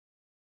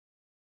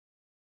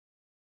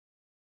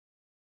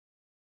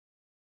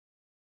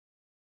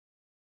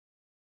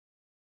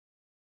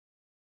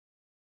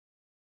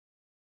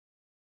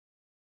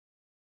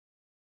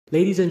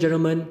Ladies and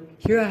gentlemen,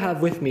 here I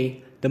have with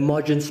me the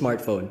modern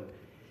smartphone.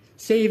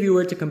 Say if you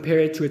were to compare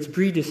it to its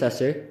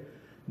predecessor,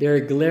 there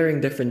are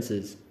glaring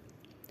differences.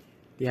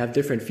 They have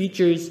different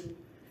features,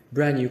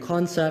 brand new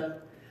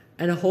concept,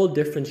 and a whole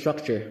different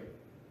structure.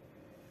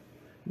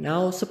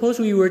 Now, suppose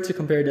we were to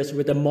compare this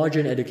with a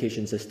modern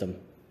education system.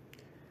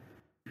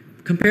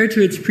 Compared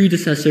to its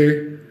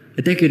predecessor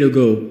a decade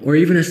ago, or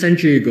even a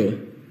century ago,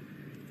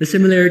 the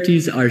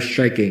similarities are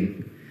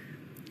striking.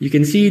 You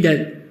can see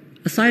that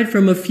aside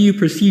from a few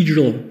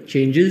procedural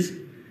changes,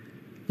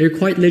 they're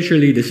quite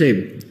literally the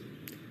same.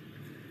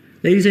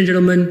 Ladies and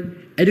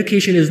gentlemen,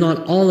 education is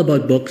not all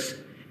about books,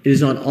 it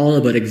is not all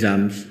about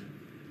exams.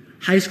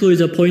 High school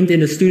is a point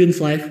in a student's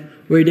life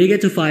where they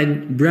get to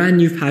find brand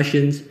new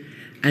passions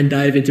and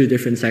dive into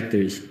different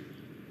sectors.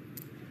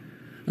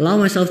 Allow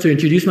myself to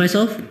introduce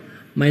myself.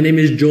 My name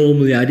is Joel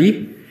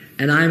Mulyadi,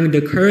 and I'm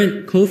the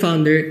current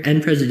co-founder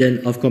and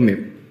president of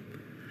KOMIB.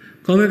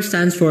 KOMIB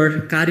stands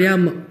for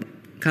Karya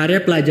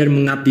Pelajar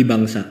Mengabdi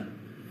Bangsa,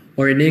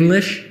 or in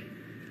English,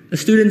 a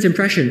student's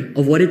impression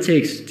of what it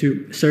takes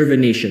to serve a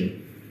nation.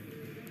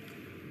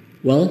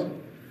 Well,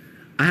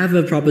 I have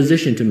a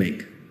proposition to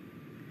make.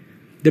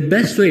 The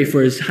best way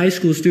for a high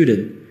school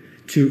student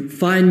to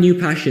find new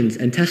passions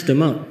and test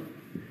them out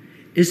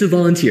is to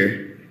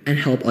volunteer and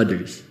help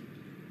others.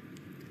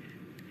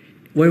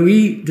 When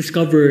we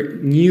discover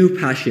new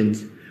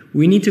passions,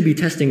 we need to be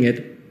testing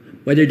it,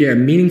 whether they are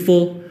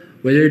meaningful,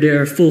 whether they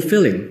are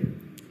fulfilling.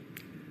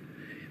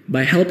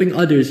 By helping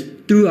others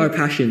through our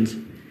passions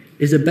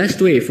is the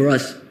best way for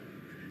us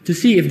to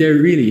see if they're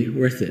really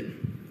worth it.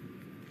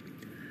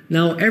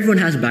 Now, everyone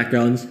has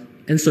backgrounds,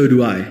 and so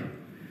do I.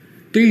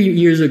 3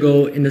 years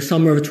ago, in the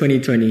summer of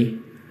 2020,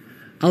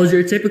 I was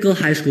your typical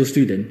high school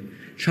student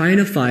trying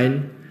to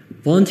find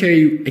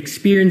voluntary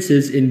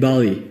experiences in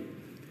Bali.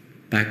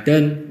 Back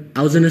then,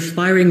 I was an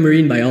aspiring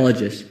marine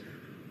biologist,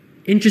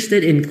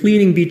 interested in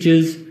cleaning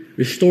beaches,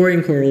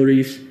 restoring coral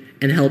reefs,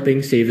 and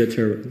helping save the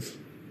turtles.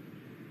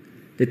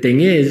 The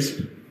thing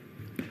is,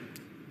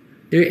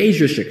 there are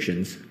age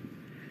restrictions,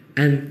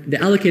 and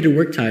the allocated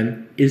work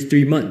time is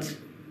 3 months.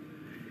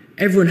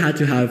 Everyone had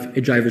to have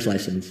a driver's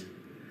license.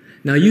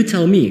 Now you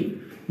tell me,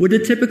 would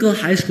a typical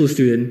high school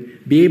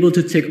student be able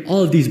to tick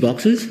all of these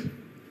boxes?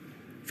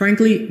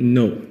 Frankly,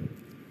 no.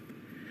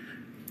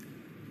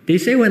 They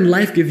say when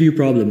life gives you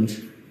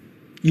problems,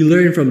 you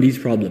learn from these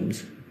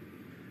problems.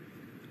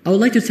 I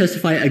would like to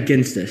testify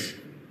against this.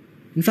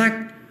 In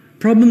fact,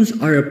 problems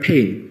are a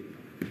pain.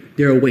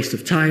 They're a waste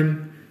of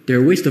time,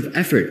 they're a waste of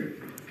effort,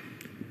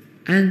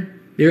 and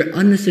they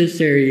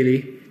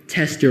unnecessarily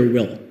test your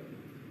will.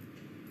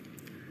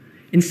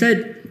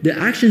 Instead, the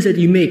actions that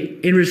you make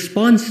in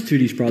response to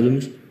these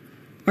problems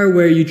are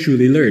where you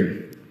truly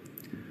learn.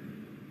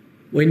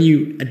 When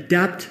you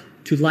adapt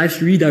to life's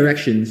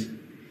redirections,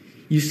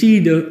 you see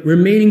the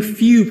remaining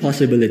few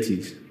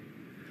possibilities.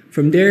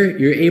 From there,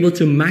 you're able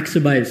to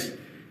maximize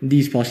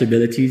these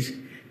possibilities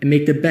and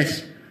make the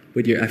best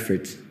with your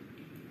efforts.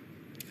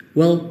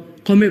 Well,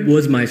 KOMIB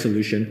was my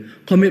solution.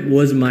 KOMIB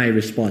was my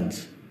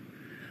response.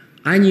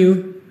 I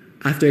knew,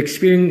 after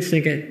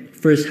experiencing it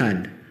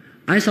firsthand,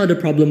 I saw the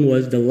problem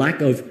was the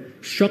lack of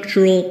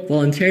structural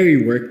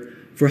voluntary work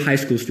for high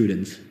school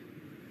students.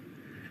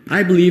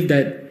 I believe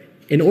that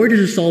in order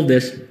to solve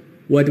this,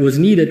 what was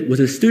needed was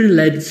a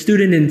student-led,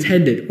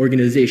 student-intended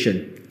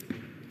organization.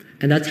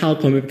 And that's how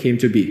KOMIB came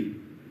to be.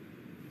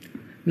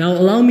 Now,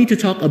 allow me to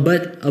talk a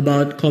bit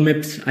about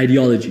KOMIB's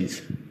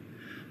ideologies.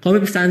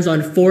 KOMIB stands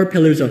on 4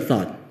 pillars of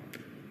thought.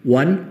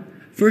 1,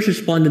 first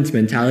respondents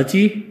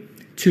mentality.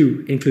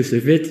 2,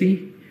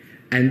 inclusivity.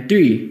 And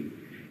 3,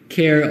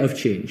 care of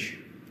change.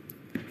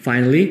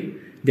 Finally,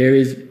 there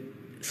is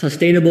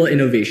sustainable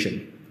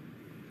innovation.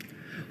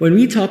 When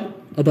we talk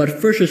about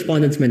first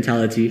respondents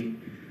mentality,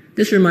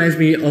 this reminds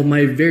me of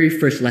my very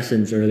first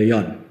lessons early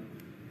on.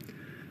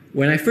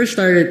 When I first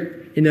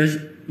started in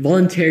the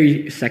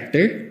voluntary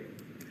sector,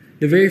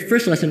 the very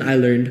first lesson I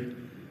learned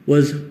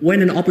was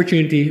when an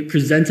opportunity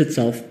presents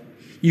itself,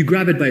 you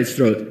grab it by its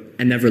throat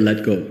and never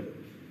let go.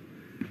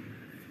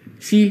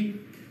 See,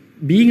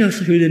 being a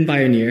student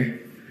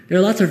pioneer, there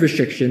are lots of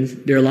restrictions,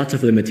 there are lots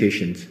of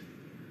limitations.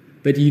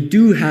 But you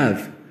do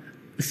have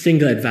a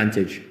single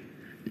advantage,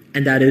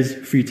 and that is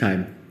free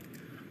time.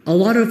 A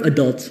lot of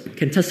adults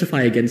can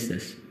testify against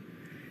this.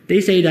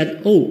 They say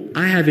that, oh,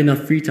 I have enough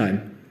free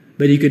time,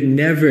 but you could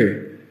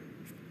never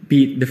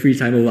beat the free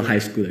time of a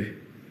high schooler.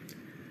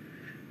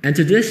 And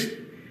to this,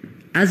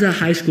 as a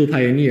high school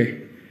pioneer,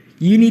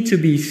 you need to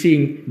be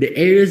seeing the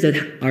areas that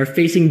are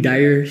facing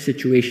dire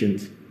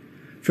situations.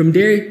 From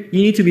there,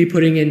 you need to be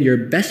putting in your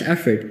best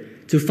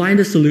effort to find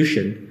a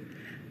solution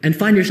and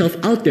find yourself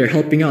out there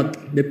helping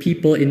out the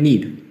people in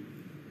need.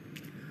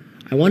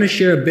 I want to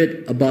share a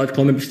bit about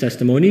KOMIB's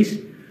testimonies.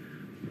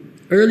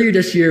 Earlier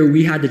this year,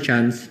 we had the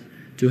chance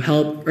to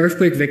help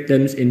earthquake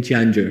victims in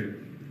Cianjur.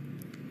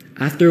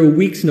 After a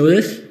week's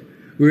notice,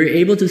 we were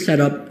able to set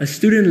up a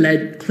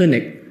student-led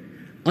clinic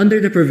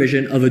under the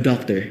provision of a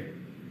doctor.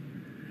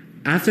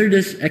 After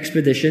this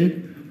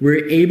expedition, we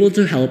were able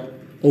to help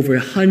over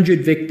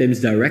 100 victims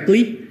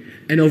directly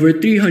and over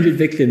 300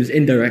 victims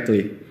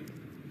indirectly.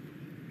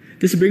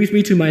 This brings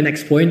me to my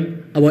next point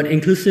about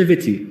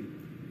inclusivity.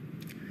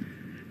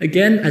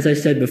 Again, as I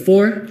said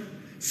before,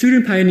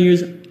 student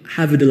pioneers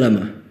have a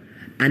dilemma,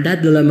 and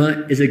that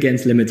dilemma is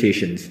against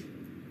limitations.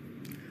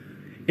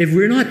 If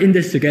we're not in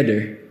this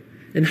together,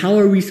 then how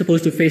are we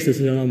supposed to face this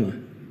dilemma?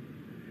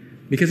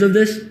 Because of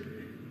this,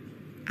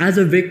 as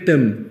a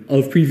victim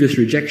of previous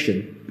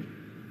rejection,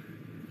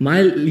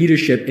 my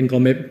leadership in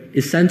KOMIB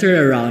is centered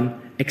around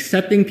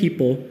accepting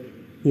people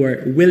who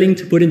are willing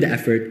to put in the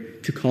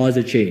effort to cause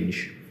a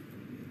change.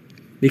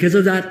 Because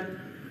of that,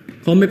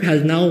 KOMIB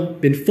has now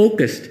been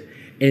focused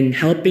in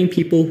helping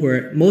people who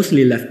are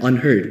mostly left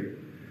unheard.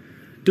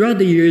 Throughout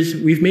the years,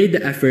 we've made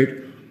the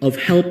effort of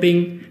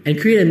helping and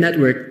create a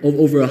network of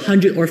over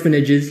 100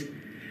 orphanages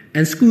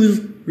and schools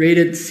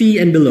rated C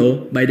and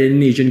below by the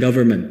Indonesian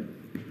government.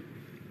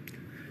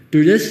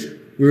 Through this,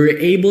 we were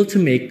able to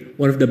make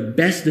one of the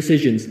best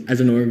decisions as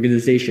an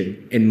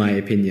organization, in my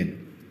opinion.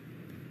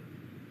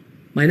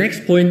 My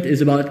next point is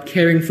about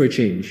caring for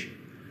change.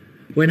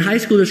 When high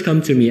schoolers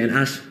come to me and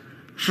ask,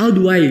 how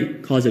do I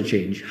cause a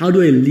change? How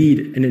do I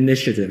lead an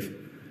initiative?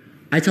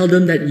 I tell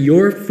them that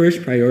your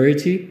first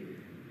priority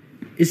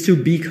is to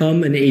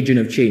become an agent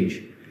of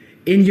change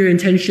in your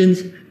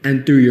intentions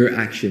and through your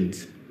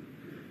actions.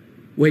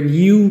 When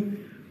you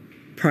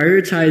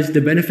prioritize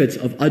the benefits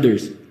of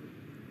others,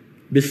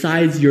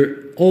 besides your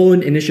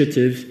own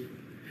initiatives,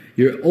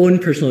 your own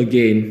personal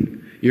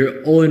gain,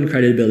 your own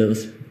credit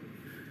bills,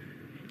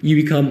 you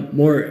become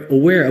more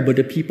aware about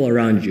the people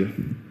around you.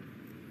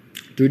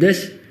 Through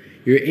this,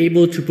 you're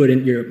able to put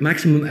in your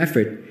maximum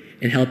effort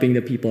in helping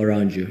the people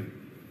around you.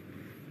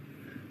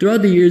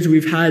 Throughout the years,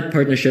 we've had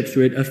partnerships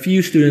with a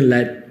few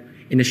student-led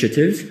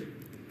initiatives.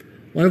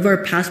 One of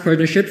our past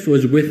partnerships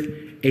was with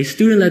a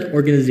student-led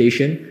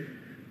organization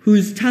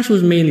whose task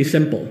was mainly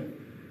simple.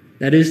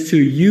 That is to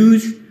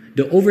use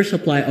the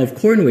oversupply of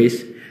corn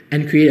waste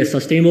and create a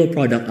sustainable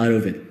product out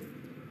of it.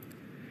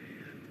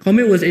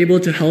 KOMIB was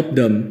able to help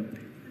them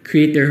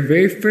create their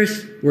very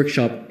first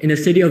workshop in the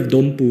city of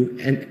Dompu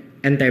and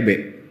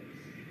Entebbe.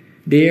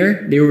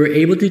 There, they were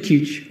able to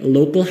teach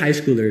local high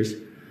schoolers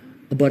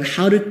about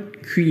how to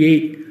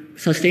create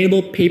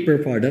sustainable paper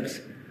products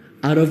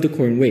out of the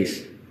corn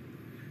waste.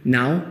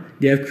 Now,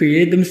 they have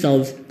created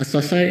themselves a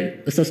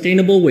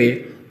sustainable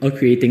way of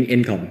creating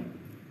income.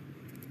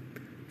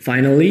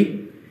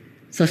 Finally,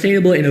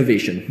 sustainable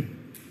innovation.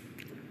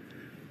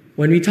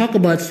 When we talk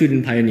about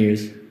student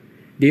pioneers,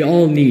 they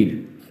all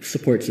need a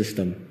support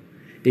system.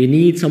 They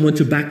need someone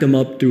to back them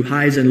up through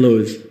highs and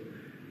lows.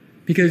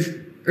 Because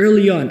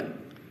early on,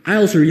 I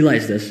also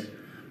realized this.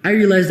 I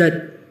realized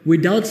that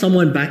without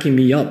someone backing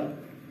me up,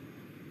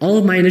 all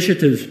of my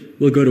initiatives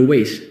will go to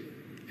waste.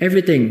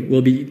 Everything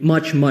will be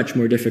much, much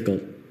more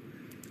difficult.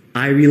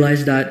 I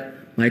realized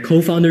that, my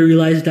co-founder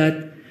realized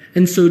that,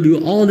 and so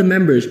do all the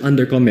members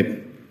under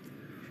KOMIB.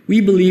 We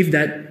believe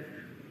that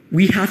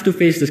we have to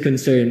face this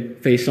concern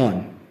face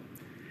on,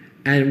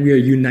 and we are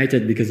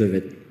united because of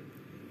it.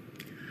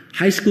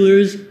 High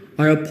schoolers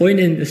are a point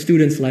in a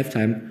student's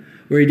lifetime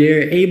where they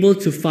are able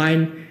to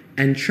find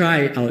and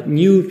try out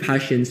new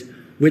passions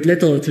with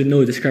little to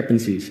no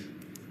discrepancies.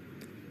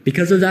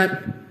 Because of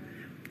that,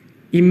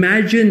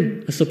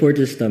 imagine a support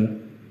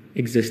system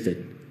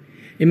existed.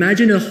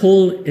 Imagine a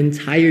whole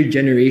entire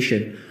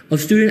generation of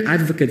student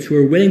advocates who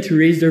are willing to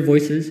raise their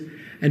voices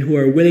and who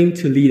are willing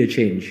to lead a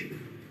change.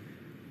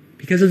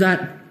 Because of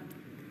that,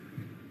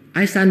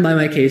 I stand by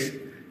my case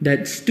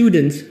that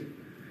student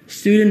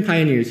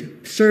pioneers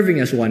serving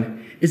as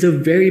one is the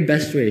very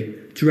best way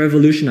to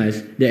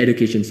revolutionize the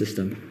education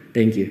system.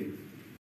 Thank you.